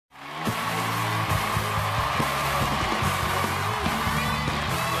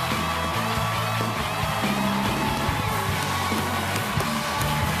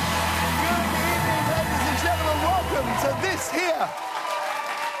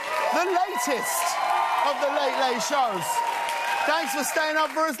the latest of the Late Late shows. Thanks for staying up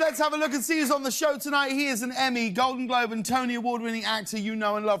for us. Let's have a look and see who's on the show tonight. He is an Emmy, Golden Globe and Tony Award-winning actor you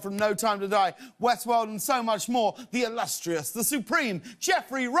know and love from No Time to Die, Westworld and so much more. The illustrious, the supreme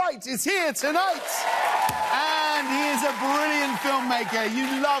Jeffrey Wright is here tonight. And he is a brilliant filmmaker.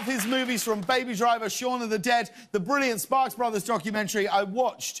 You love his movies from Baby Driver, Shaun of the Dead, the brilliant Sparks Brothers documentary. I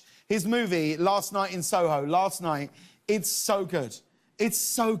watched his movie last night in Soho. Last night. It's so good. It's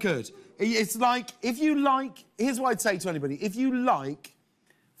so good. It's like, if you like... Here's what I'd say to anybody. If you like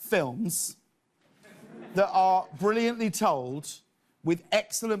films that are brilliantly told with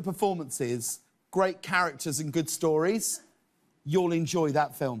excellent performances, great characters and good stories, you'll enjoy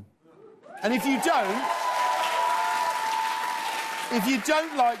that film. And if you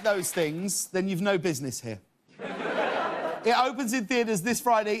don't like those things, then you've no business here. It opens in theatres this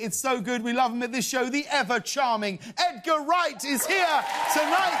Friday. It's so good. We love him at this show. The ever-charming Edgar Wright is here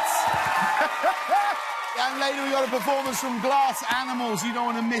tonight. And later we got a performance from Glass Animals. You don't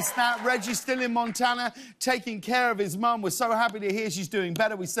want to miss that. Reggie's still in Montana, taking care of his mum. We're so happy to hear she's doing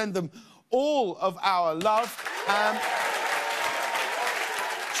better. We send them all of our love.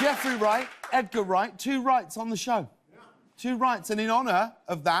 Jeffrey Wright, Edgar Wright, two Wrights on the show. Two Wrights, and in honour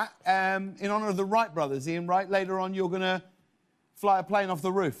of that, in honour of the Wright brothers, Ian Wright, later on you're going to fly a plane off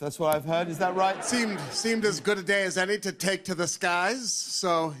the roof. That's what I've heard. Is that right? Seemed as good a day as any to take to the skies.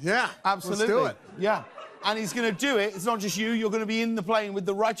 So, yeah, absolutely. Let's do it. Yeah. And he's going to do it. It's not just you. You're going to be in the plane with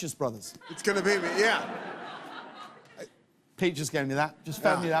the Righteous Brothers. It's going to be me, yeah. Pete just gave me that. Just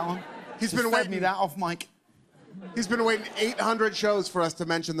fed me that one. He's been waiting me that off mic. He's been waiting 800 shows for us to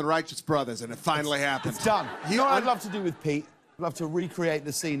mention the Righteous Brothers, and it finally happened. It's done. You know what I'd love to do with Pete? I'd love to recreate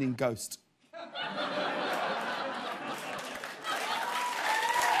the scene in Ghost.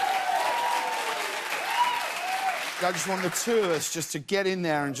 I just want the two of us just to get in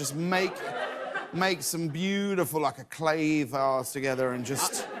there and just make some beautiful, like a clay vase together and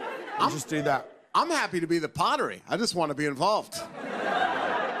just do that. I'm happy to be the pottery. I just want to be involved.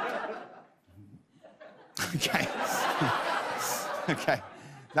 Okay. Okay.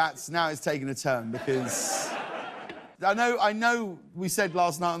 Now it's taking a turn because I know we said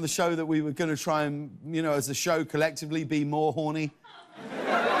last night on the show that we were going to try and, you know, as a show collectively be more horny.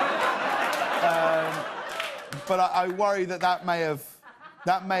 But I worry that may have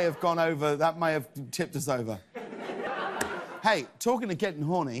gone over, that may have tipped us over. Hey, talking of getting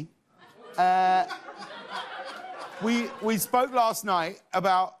horny, we spoke last night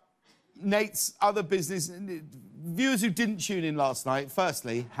about Nate's other business. Viewers who didn't tune in last night,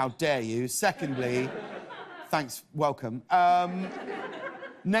 firstly, how dare you? Secondly, thanks, welcome.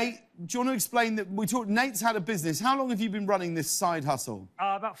 Nate, do you want to explain that Nate's had a business. How long have you been running this side hustle?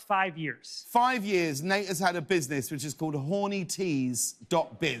 About 5 years. 5 years, Nate has had a business which is called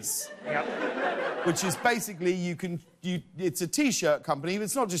hornytees.biz. Yep. Which is basically, it's a T-shirt company, but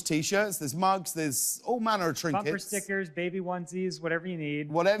it's not just T-shirts, there's mugs, there's all manner of trinkets. Bumper stickers, baby onesies, whatever you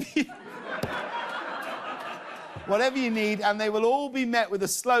need. Whatever you need, and they will all be met with a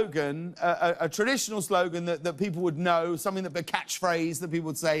slogan, a traditional slogan that people would know, something that a catchphrase that people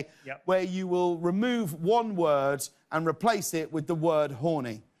would say, where you will remove one word and replace it with the word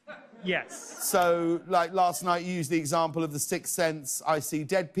horny. Yes. So, like last night, you used the example of the Sixth Sense. I see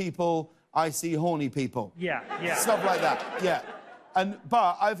dead people, I see horny people. Yeah, yeah. Stuff like that, yeah.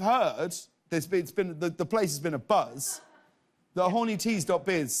 But I've heard, the place has been a buzz, that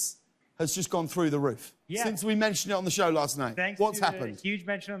hornytees.biz has just gone through the roof. Yeah. Since we mentioned it on the show last night. What's happened? A huge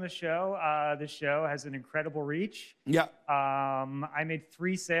mention on the show. The show has an incredible reach. Yeah. I made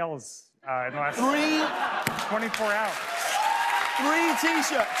 3 sales in the last 24 hours. 3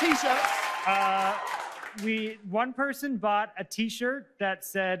 T-shirts? One person bought a T-shirt that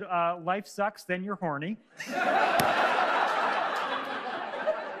said, life sucks, then you're horny.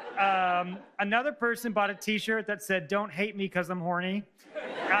 Another person bought a T-shirt that said, don't hate me because I'm horny.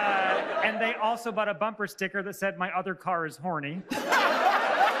 And they also bought a bumper sticker that said, my other car is horny.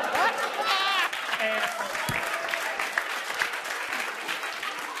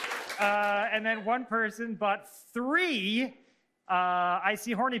 And then one person bought 3 I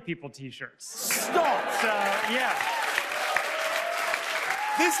See Horny People T-shirts. Stop! So, yeah.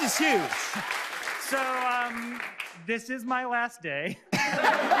 This is huge. So, this is my last day. Am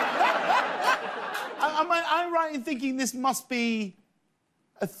I right in thinking this must be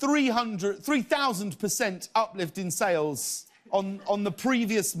a 3,000% uplift in sales on the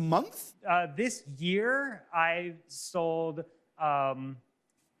previous month? This year, I sold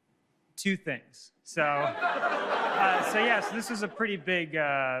 2 things. So yes, this was a pretty big,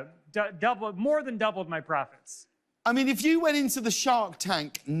 more than doubled my profits. I mean, if you went into the Shark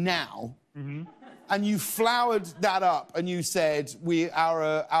Tank now and you flowered that up and you said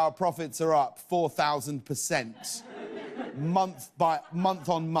our profits are up 4,000% month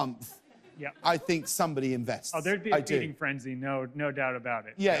on month, Yep. I think somebody invests. Oh, there'd be a feeding frenzy, no doubt about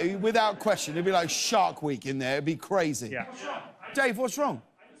it. Yeah, without question. It'd be like Shark Week in there. It'd be crazy. Yeah. Dave, what's wrong?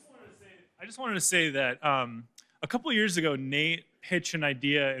 I just wanted to say that a couple of years ago, Nate pitched an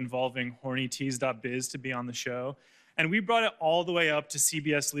idea involving hornytees.biz to be on the show. And we brought it all the way up to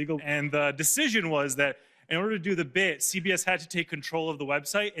CBS Legal. And the decision was that in order to do the bit, CBS had to take control of the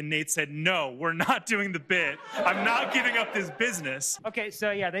website. And Nate said, no, we're not doing the bit. I'm not giving up this business. Okay,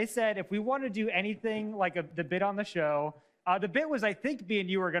 so yeah, they said if we want to do anything like the bit on the show, the bit was, I think, me and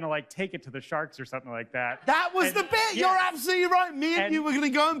you were going to, like, take it to the Sharks or something like that. That was the bit. Yeah. You're absolutely right. Me and you were going to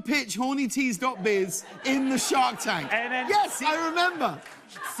go and pitch hornytees.biz in the Shark Tank. And then yes, I remember.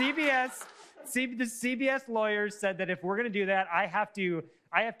 the CBS lawyers said that if we're going to do that, I have to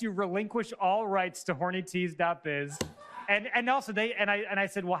relinquish all rights to hornytees.biz. And also I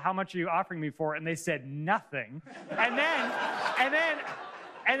said, well, how much are you offering me for it? And they said nothing.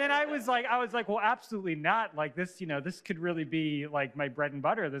 And then I was like, well, absolutely not. Like this, this could really be like my bread and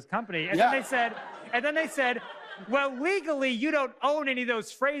butter, this company. And then they said, well, legally, you don't own any of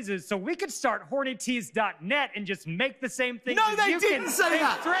those phrases, so we could start hornytees.net and just make the same thing. No, they didn't say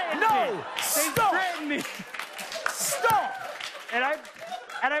that. They threatened me. Stop. And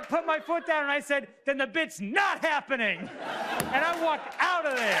I put my foot down and I said, then the bit's not happening. And I walked out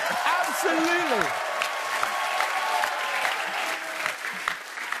of there. Absolutely.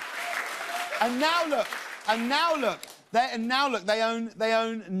 And now look, they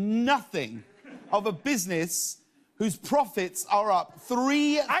own nothing of a business whose profits are up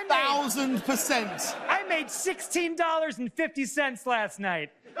 3,000%. I made $16.50 last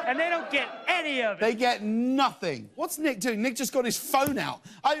night, and they don't get any of it. They get nothing. What's Nick doing? Nick just got his phone out.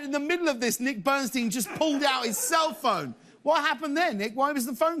 In the middle of this, Nick Bernstein just pulled out his cell phone. What happened there, Nick? Why was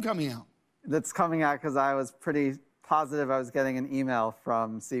the phone coming out? That's coming out because I was pretty positive I was getting an email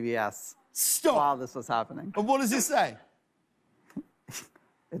from CBS. Stop. While this was happening. And what does it say?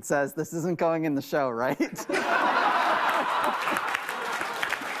 It says, this isn't going in the show, right?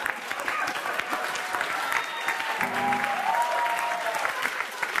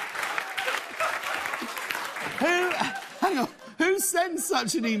 Hang on, who sends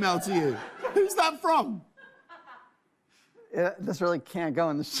such an email to you? Who's that from? This really can't go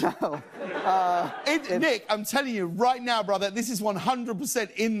in the show. Nick, I'm telling you right now, brother, this is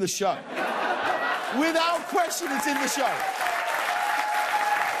 100% in the show. Without question, it's in the show.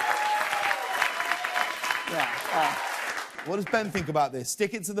 Yeah. What does Ben think about this?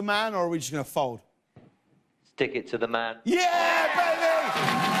 Stick it to the man, or are we just going to fold? Stick it to the man. Yeah, baby!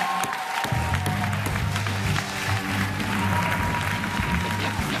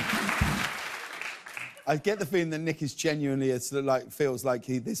 I get the feeling that Nick is genuinely feels like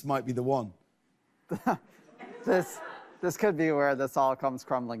this might be the one. This could be where this all comes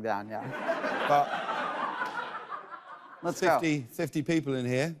crumbling down, yeah. But Let's 50 people in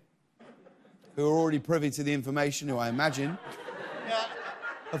here who are already privy to the information, who I imagine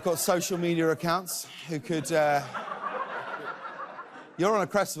have got social media accounts who could... You're on a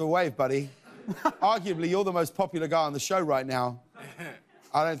crest of a wave, buddy. Arguably, you're the most popular guy on the show right now.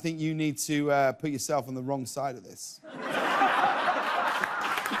 I don't think you need to put yourself on the wrong side of this. Oh,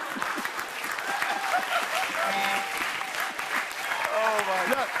 my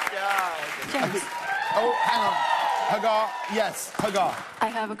God. James, Oh, hang on. Hagar, yes, Hagar. I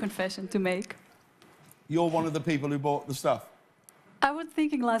have a confession to make. You're one of the people who bought the stuff. I was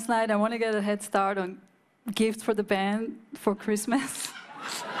thinking last night I want to get a head start on gifts for the band for Christmas.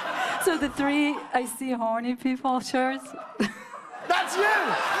 So the 3 I See Horny People shirts. That's you! No way!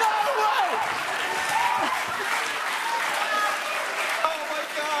 Oh, my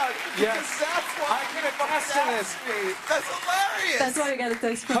God. Yes. That's why I can attest to this. That's hilarious. That's why you got to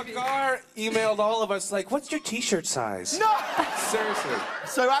text from me. Hagar emailed all of us, like, what's your T-shirt size? No! Seriously.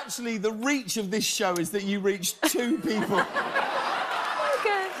 So actually, the reach of this show is that you reached 2 people.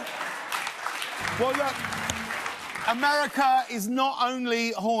 Okay. Well, look, America is not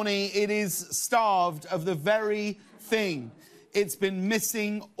only horny, it is starved of the very thing it's been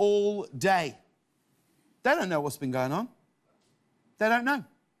missing all day. They don't know what's been going on. They don't know.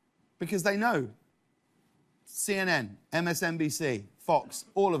 Because they know CNN, MSNBC, Fox,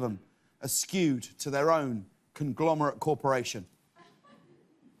 all of them are skewed to their own conglomerate corporation.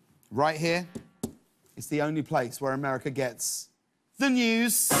 Right here, it's the only place where America gets the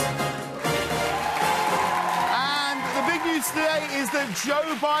news. And the big news news today is that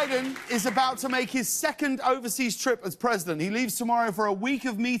Joe Biden is about to make his second overseas trip as president. He leaves tomorrow for a week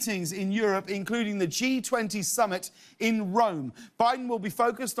of meetings in Europe, including the G20 summit in Rome. Biden will be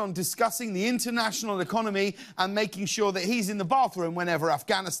focused on discussing the international economy and making sure that he's in the bathroom whenever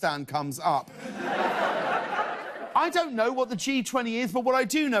Afghanistan comes up. I don't know what the G20 is, but what I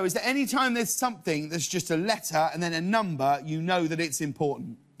do know is that any time there's something that's just a letter and then a number, you know that it's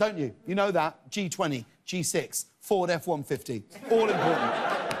important. Don't you? You know that. G20, G6, Ford F-150. All important.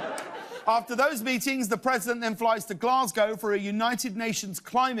 After those meetings, the president then flies to Glasgow for a United Nations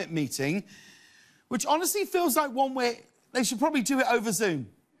climate meeting, which honestly feels like one where they should probably do it over Zoom.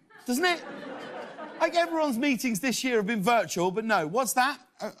 Doesn't it? Like, everyone's meetings this year have been virtual, but no. What's that?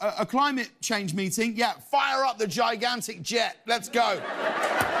 A climate change meeting? Yeah, fire up the gigantic jet. Let's go.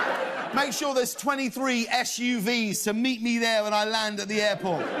 Make sure there's 23 SUVs to meet me there when I land at the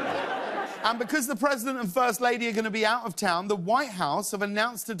airport. And because the President and First Lady are going to be out of town, the White House have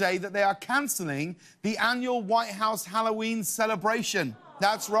announced today that they are cancelling the annual White House Halloween celebration.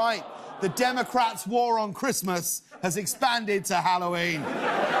 That's right. The Democrats' war on Christmas has expanded to Halloween.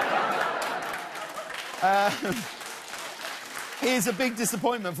 Here's a big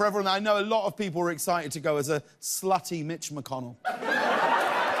disappointment for everyone. I know a lot of people were excited to go as a slutty Mitch McConnell.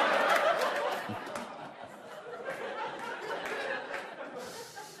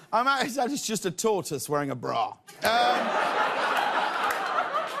 I'm actually just a tortoise wearing a bra.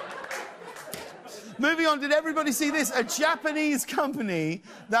 Moving on, did everybody see this? A Japanese company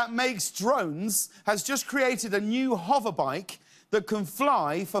that makes drones has just created a new hover bike that can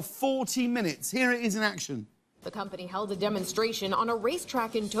fly for 40 minutes. Here it is in action. The company held a demonstration on a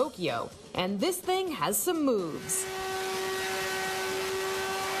racetrack in Tokyo, and this thing has some moves.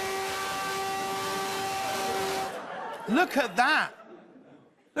 Look at that.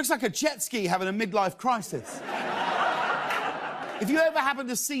 Looks like a jet ski having a midlife crisis. If you ever happen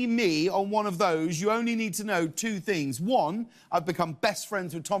to see me on one of those, you only need to know two things. One, I've become best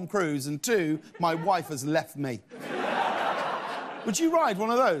friends with Tom Cruise, and two, my wife has left me. Would you ride one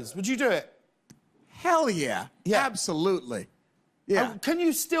of those? Would you do it? Hell yeah. Yeah. Absolutely. Yeah. Can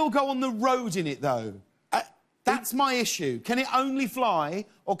you still go on the road in it, though? That's my issue. Can it only fly,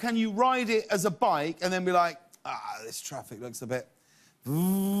 or can you ride it as a bike and then be like, this traffic looks a bit... like,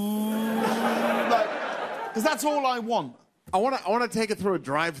 because that's all I want. I want to take it through a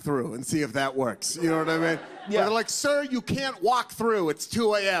drive-through and see if that works. You know what I mean? Yeah. They're like, sir, you can't walk through. It's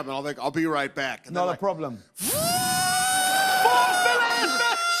 2 a.m. And I'll think, I'll be right back. And Not a like, problem.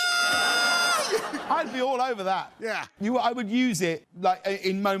 I'd be all over that. Yeah. I would use it like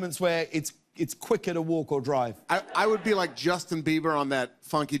in moments where it's quicker to walk or drive. I would be like Justin Bieber on that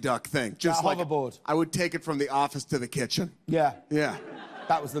Funky Duck thing. Just like hoverboard. I would take it from the office to the kitchen. Yeah. Yeah.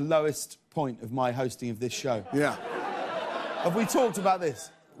 That was the lowest point of my hosting of this show. Yeah. Have we talked about this?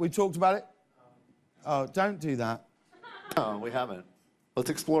 We talked about it? Oh, don't do that. No, we haven't. Let's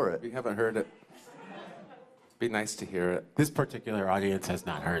explore it. We haven't heard it. Be nice to hear it. This particular audience has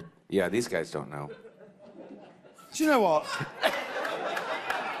not heard. Yeah, these guys don't know. Do you know what?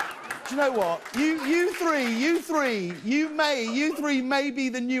 Do you know what? You three may be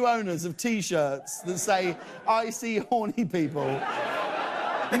the new owners of T-shirts that say, I see horny people.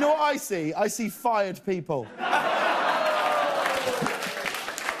 You know what I see? I see fired people.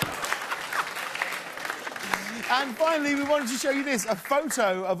 And finally, we wanted to show you this. A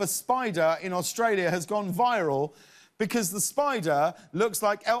photo of a spider in Australia has gone viral because the spider looks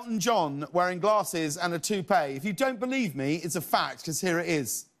like Elton John wearing glasses and a toupee. If you don't believe me, it's a fact, because here it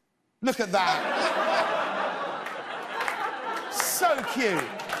is. Look at that. So cute.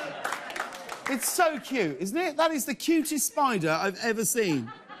 It's so cute, isn't it? That is the cutest spider I've ever seen.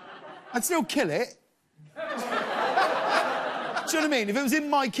 I'd still kill it. Do you know what I mean? If it was in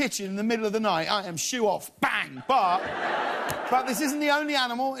my kitchen in the middle of the night, I am shoe off, bang, but this isn't the only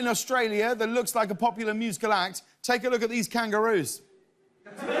animal in Australia that looks like a popular musical act. Take a look at these kangaroos.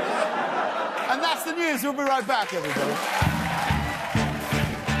 And that's the news. We'll be right back, everybody.